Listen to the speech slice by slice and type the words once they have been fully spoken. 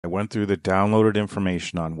I went through the downloaded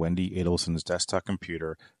information on Wendy Adelson's desktop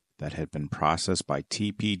computer that had been processed by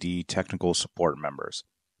TPD technical support members.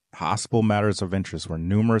 Possible matters of interest were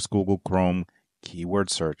numerous Google Chrome keyword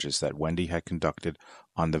searches that Wendy had conducted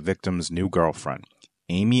on the victim's new girlfriend,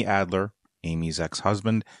 Amy Adler, Amy's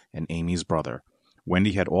ex-husband, and Amy's brother.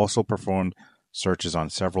 Wendy had also performed searches on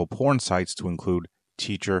several porn sites to include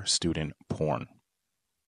teacher-student porn.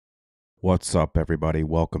 What's up, everybody?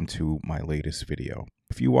 Welcome to my latest video.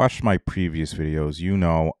 If you watched my previous videos, you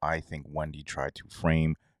know I think Wendy tried to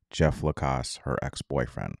frame Jeff Lacasse, her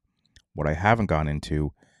ex-boyfriend. What I haven't gone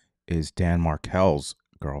into is Dan Markel's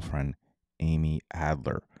girlfriend, Amy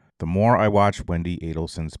Adler. The more I watched Wendy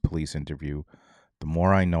Adelson's police interview, the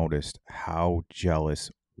more I noticed how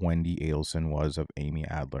jealous Wendy Adelson was of Amy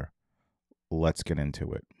Adler. Let's get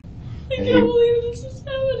into it. I can't believe this is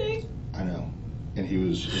happening. I know. And he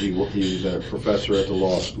was a professor at the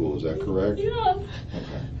law school, is that correct? Yeah.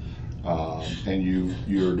 Okay. And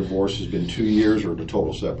your divorce has been 2 years, or the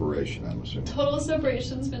total separation, I'm assuming? Total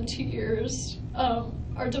separation's been 2 years.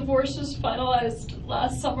 Our divorce was finalized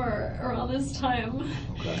last summer around this time.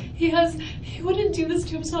 Okay. He wouldn't do this to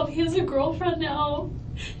himself. He has a girlfriend now.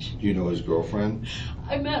 Do you know his girlfriend?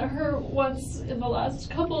 I met her once in the last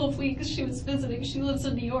couple of weeks. She was visiting. She lives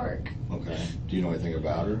in New York. Okay. Do you know anything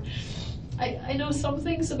about her? I know some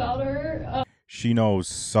things about her. She knows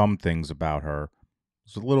some things about her.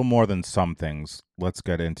 It's a little more than some things. Let's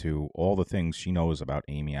get into all the things she knows about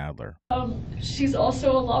Amy Adler. She's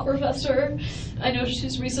also a law professor. I know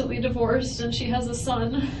she's recently divorced and she has a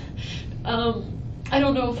son. I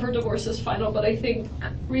don't know if her divorce is final, but I think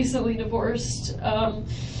recently divorced.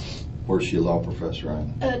 Where's she a law professor at?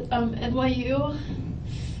 At NYU.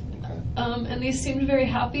 Okay. And they seemed very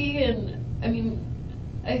happy, and I mean,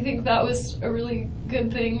 I think that was a really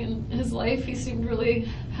good thing in his life. He seemed really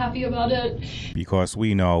happy about it. Because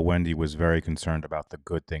we know Wendy was very concerned about the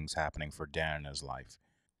good things happening for Dan in his life.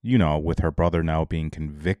 You know, with her brother now being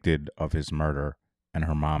convicted of his murder and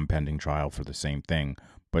her mom pending trial for the same thing.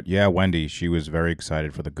 But yeah, Wendy, she was very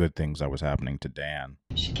excited for the good things that was happening to Dan.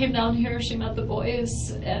 She came down here, she met the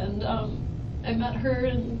boys, and I met her,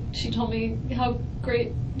 and she told me how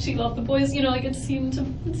great she loved the boys. You know, like it seemed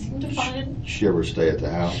fine. Did she ever stay at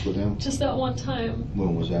the house with him? Just that one time.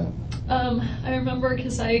 When was that? I remember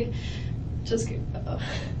because I just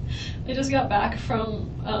got back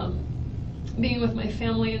from being with my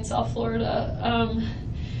family in South Florida.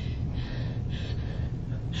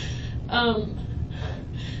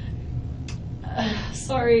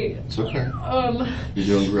 Sorry. It's okay. You're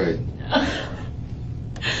doing great.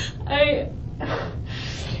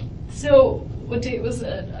 So what date was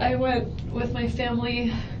it? I went with my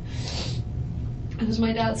family. It was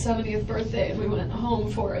my dad's 70th birthday and we went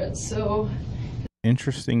home for it, so.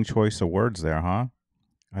 Interesting choice of words there, huh?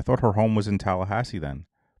 I thought her home was in Tallahassee then,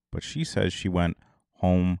 but she says she went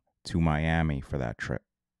home to Miami for that trip.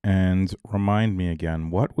 And remind me again,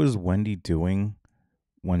 what was Wendy doing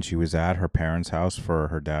when she was at her parents' house for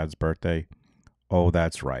her dad's birthday? Oh,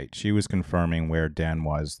 that's right. She was confirming where Dan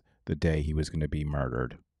was the day he was going to be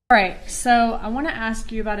murdered. All right, so I want to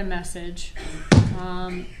ask you about a message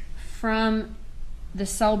from the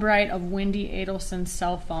Cellbrite of Wendy Adelson's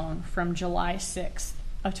cell phone from July 6th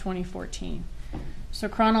of 2014. So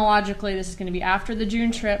chronologically, this is going to be after the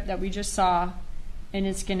June trip that we just saw, and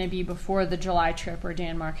it's going to be before the July trip where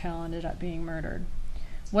Dan Markel ended up being murdered.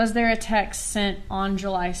 Was there a text sent on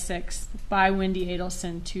July 6th by Wendy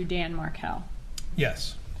Adelson to Dan Markel?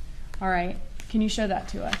 Yes. All right. Can you show that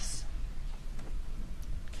to us?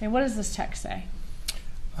 Okay, what does this text say?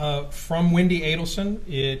 From Wendy Adelson,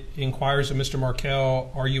 it inquires of Mr.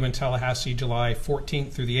 Markel, are you in Tallahassee July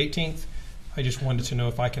 14th through the 18th? I just wanted to know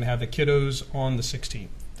if I can have the kiddos on the 16th.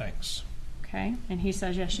 Thanks. Okay, and he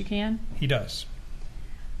says yes, you can? He does.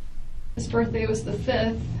 His birthday was the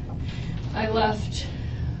 5th. I left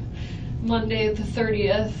Monday the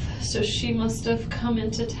 30th, so she must have come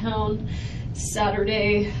into town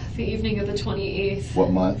Saturday, the evening of the 28th. What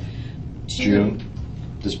month? June.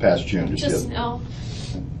 This past June. Just now.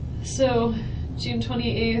 So June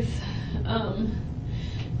 28th,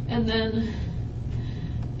 and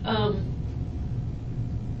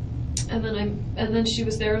then she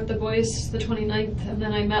was there with the boys the 29th, and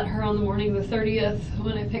then I met her on the morning of the 30th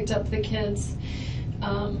when I picked up the kids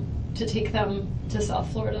to take them to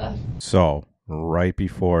South Florida. So, right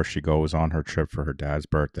before she goes on her trip for her dad's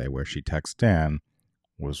birthday, where she texts Dan,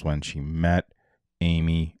 was when she met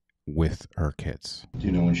Amy with her kids. Do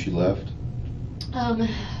you know when she left?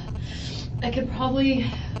 I could probably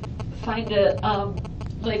find it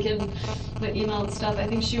like in my email and stuff. I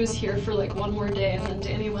think she was here for like one more day, and then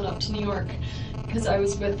Danny went up to New York because I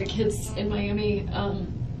was with the kids in Miami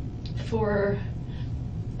for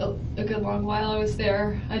a good long while. I was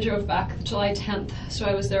there. I drove back July 10th, so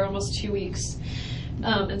I was there almost 2 weeks.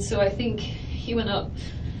 And so I think he went up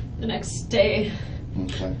the next day.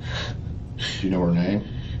 Okay. Do you know her name?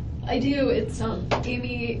 I do. It's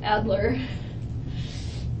Amy Adler.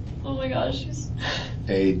 Oh my gosh, she's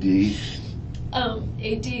A.D.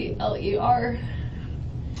 Adler.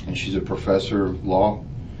 And she's a professor of law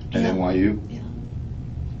at Yeah. NYU? Yeah.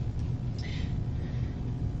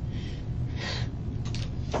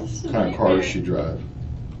 What kind of car does she drive?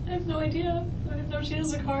 I have no idea. I didn't know she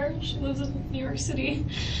has a car. She lives in New York City.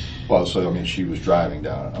 Well, so, I mean, she was driving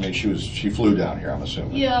down. I mean, she flew down here, I'm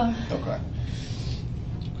assuming. Yeah. Okay.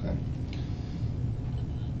 Okay.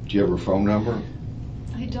 Do you have her phone number?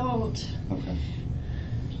 I don't. Okay.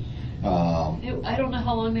 I don't know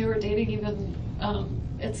how long they were dating even.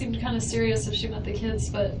 It seemed kind of serious if she met the kids,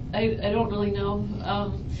 but I don't really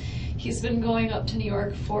know. He's been going up to New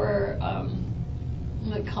York for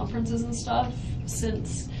like conferences and stuff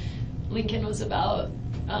since Lincoln was about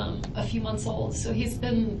a few months old. So he's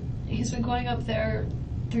been going up there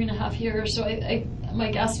 3.5 years. So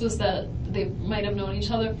my guess was that they might have known each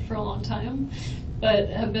other for a long time, but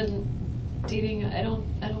have been dating. I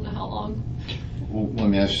don't know how long. Well, let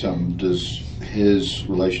me ask you something. Does his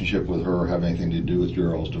relationship with her have anything to do with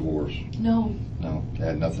your all's divorce? No. No? It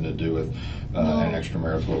had nothing to do with No. an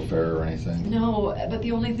extramarital affair or anything? No, but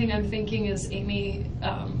the only thing I'm thinking is Amy.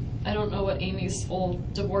 I don't know what Amy's full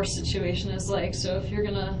divorce situation is like. So if you're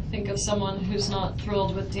gonna think of someone who's not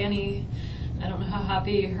thrilled with Danny, I don't know how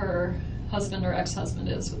happy her husband or ex-husband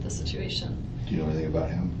is with the situation. Do you know anything about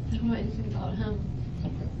him? I don't know anything about him.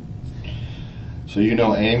 Okay. So you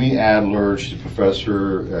know Amy Adler, she's a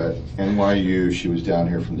professor at NYU. She was down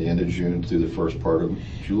here from the end of June through the first part of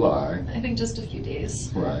July. I think just a few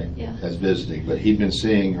days. Right. Yeah. As visiting, but he'd been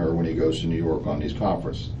seeing her when he goes to New York on these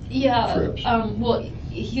conference Yeah. trips. Well,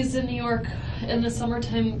 he's in New York in the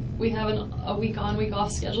summertime. We have a week on, week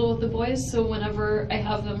off schedule with the boys. So whenever I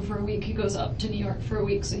have them for a week, he goes up to New York for a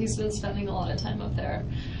week. So he's been spending a lot of time up there.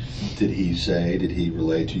 Did he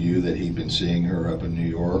relay to you that he'd been seeing her up in New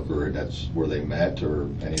York, or that's where they met, or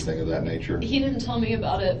anything of that nature? He didn't tell me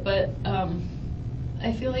about it, but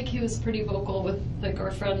I feel like he was pretty vocal with like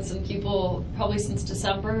our friends and people probably since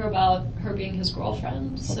December about her being his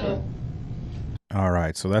girlfriend. So. Okay. All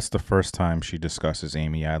right, so that's the first time she discusses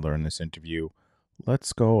Amy Adler in this interview.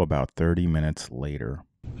 Let's go about 30 minutes later.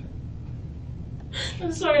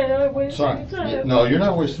 I'm sorry, I'm wasting Sorry. time. No, you're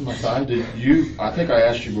not wasting my time. I think I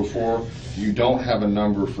asked you before, you don't have a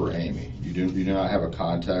number for Amy. You do not have a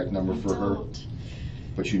contact number for her, Don't.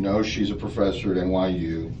 but you know she's a professor at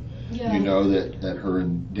NYU. Yeah. You know that her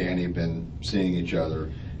and Danny have been seeing each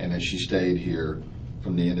other, and that she stayed here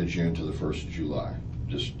from the end of June to the 1st of July.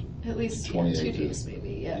 Just At least 28 2 days, maybe.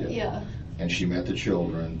 Yeah. Yeah. and she met the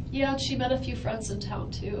children, Yeah, she met a few friends in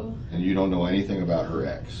town too. and you don't know anything about her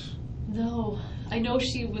ex, No, I know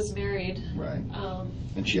she was married. right?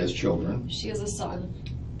 And she has children She has a son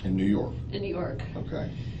in New York. in New York. Okay.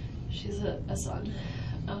 She's a son.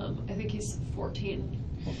 I think he's 14.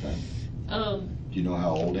 Okay. Um, Do you know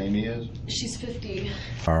how old Amy is? she's 50.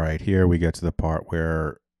 All right, here we get to the part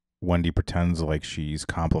where Wendy pretends like she's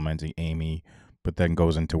complimenting Amy, but then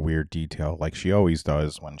goes into weird detail like she always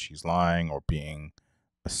does when she's lying or being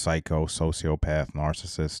a psycho, sociopath,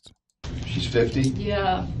 narcissist. She's 50?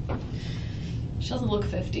 Yeah. She doesn't look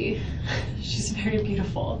 50. She's very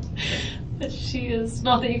beautiful. But she is,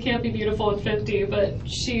 not that you can't be beautiful at 50, but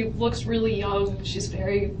she looks really young. She's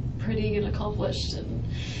very pretty and accomplished. And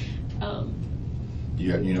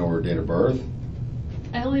You know her date of birth?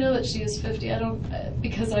 I only know that she is 50. I don't,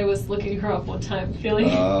 because I was looking her up one time, feeling.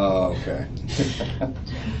 Oh, okay.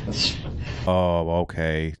 Oh,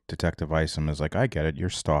 okay. Detective Isom is like, I get it. You're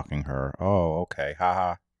stalking her. Oh, okay.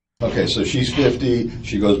 Haha. Okay, so she's 50.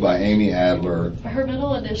 She goes by Amy Adler. Her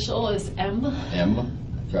middle initial is M. M.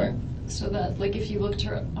 Okay. So that, like, if you looked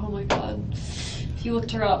her, oh my God, if you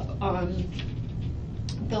looked her up on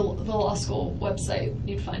the law school website,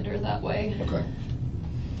 you'd find her that way. Okay.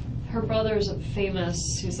 Her brother's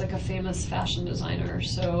he's like a famous fashion designer,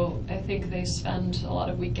 so I think they spend a lot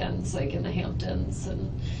of weekends like in the Hamptons, and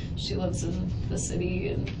she lives in the city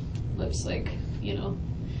and lives like,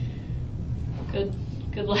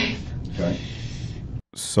 good life. Okay.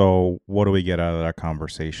 So, what do we get out of that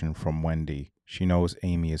conversation from Wendy? She knows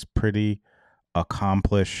Amy is pretty,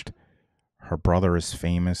 accomplished. Her brother is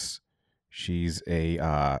famous. She's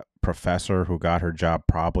a professor who got her job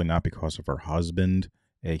probably not because of her husband,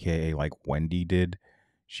 aka like Wendy did.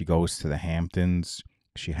 She goes to the Hamptons.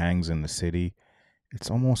 She hangs in the city. It's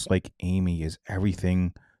almost like Amy is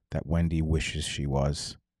everything that Wendy wishes she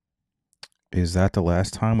was. Is that the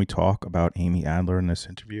last time we talk about Amy Adler in this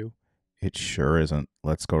interview? It sure isn't.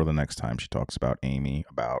 Let's go to the next time she talks about Amy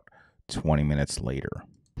about 20 minutes later.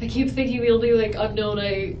 I keep thinking the only like unknown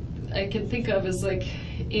I can think of is like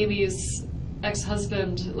Amy's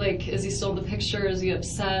ex-husband. Like, is he still in the picture? Is he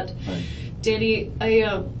upset? Right. Danny,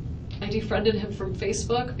 I defriended him from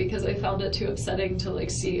Facebook because I found it too upsetting to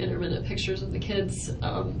like see intermittent pictures of the kids.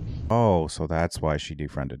 Oh, so that's why she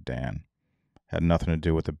defriended Dan. Had nothing to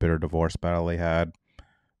do with the bitter divorce battle they had.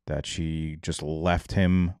 That she just left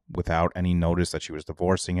him without any notice that she was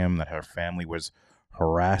divorcing him, that her family was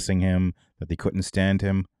harassing him, that they couldn't stand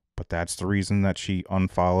him. But that's the reason that she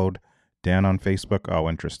unfollowed Dan on Facebook. Oh,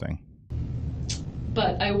 interesting.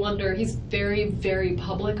 But I wonder, he's very, very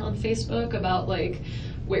public on Facebook about like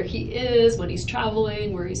where he is, when he's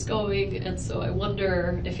traveling, where he's going. And so I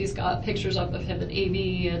wonder if he's got pictures up of him and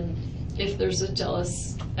Amy, and if there's a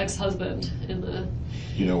jealous ex-husband in the...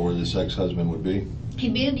 You know where this ex-husband would be?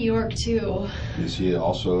 He'd be in New York too. Is he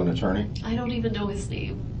also an attorney? I don't even know his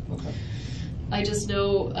name. Okay. I just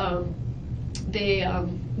know they,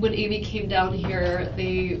 when Amy came down here,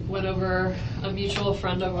 they went over a mutual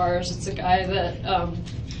friend of ours. It's a guy that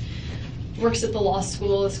works at the law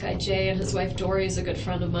school, this guy Jay, and his wife Dory is a good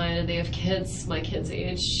friend of mine, and they have kids my kid's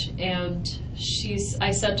age. And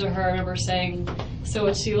I said to her, I remember saying, so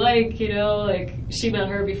what's she like, you know, like she met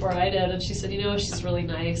her before I did, and she said, you know, she's really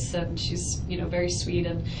nice, and she's, you know, very sweet,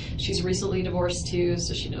 and she's recently divorced too,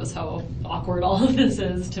 so she knows how awkward all of this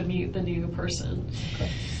is to meet the new person.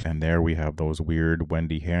 And there we have those weird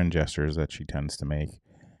Wendy hand gestures that she tends to make.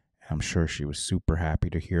 I'm sure she was super happy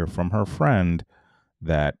to hear from her friend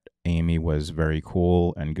that Amy was very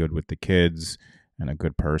cool and good with the kids and a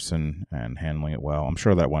good person and handling it well. I'm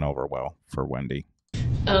sure that went over well for Wendy.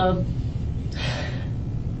 I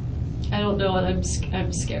don't know, and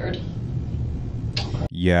I'm scared.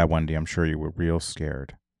 Yeah, Wendy, I'm sure you were real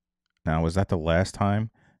scared. Now, was that the last time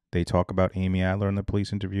they talk about Amy Adler in the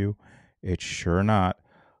police interview? It's sure not.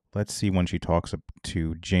 Let's see when she talks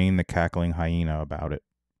to Jane the Cackling Hyena about it.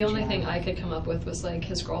 The only thing I could come up with was like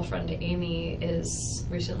his girlfriend Amy is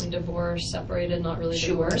recently divorced, separated, not really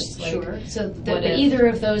divorced. Sure. So what if, either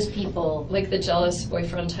of those people, like the jealous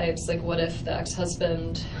boyfriend types, like what if the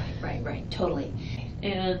ex-husband... Right, totally.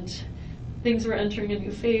 And things were entering a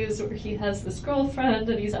new phase where he has this girlfriend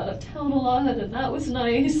and he's out of town a lot, and that was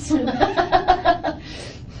nice.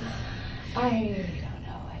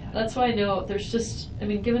 That's why I know there's just, I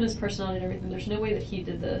mean, given his personality and everything, there's no way that he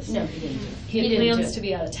did this. No, he didn't. He had plans to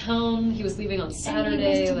be out of town. He was leaving on Saturday. And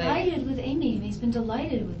he was delighted with Amy, and he's been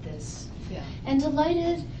delighted with this. Yeah. And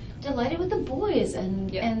delighted with the boys,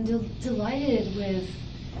 and Yeah. and delighted with.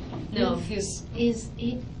 No, he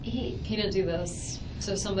didn't do this.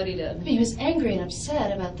 So somebody did. He was angry and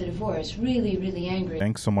upset about the divorce. Really, really angry.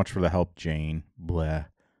 Thanks so much for the help, Jane. Bleh.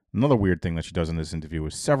 Another weird thing that she does in this interview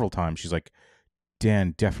is several times she's like,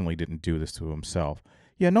 Dan definitely didn't do this to himself.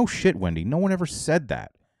 Yeah, no shit, Wendy. No one ever said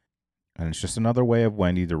that. And it's just another way of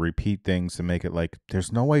Wendy to repeat things to make it like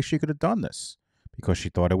there's no way she could have done this because she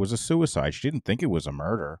thought it was a suicide. She didn't think it was a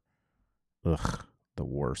murder. Ugh, the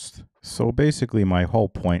worst. So basically my whole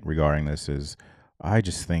point regarding this is I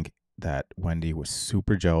just think that Wendy was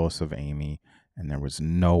super jealous of Amy, and there was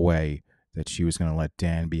no way that she was going to let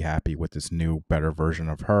Dan be happy with this new, better version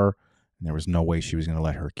of her. And there was no way she was going to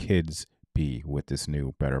let her kids be with this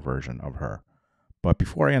new, better version of her. But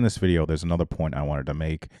before I end this video, there's another point I wanted to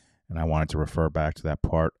make, and I wanted to refer back to that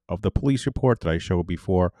part of the police report that I showed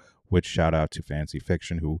before, which shout out to Fancy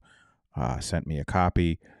Fiction, who sent me a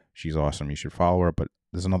copy. She's awesome. You should follow her. But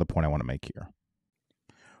there's another point I want to make here.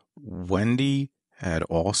 Wendy had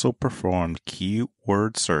also performed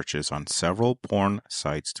keyword searches on several porn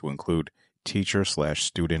sites to include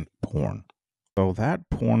teacher/student porn. So that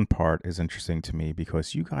porn part is interesting to me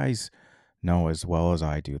because you guys know as well as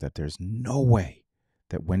I do that there's no way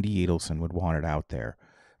that Wendy Adelson would want it out there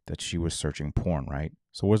that she was searching porn, right?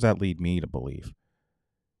 So what does that lead me to believe?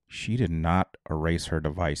 She did not erase her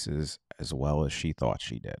devices as well as she thought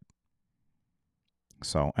she did.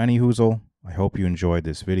 So, any hoozle, I hope you enjoyed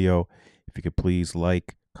this video. If you could please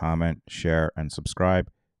like, comment, share, and subscribe.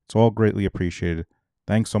 It's all greatly appreciated.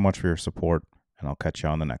 Thanks so much for your support, and I'll catch you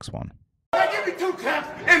on the next one.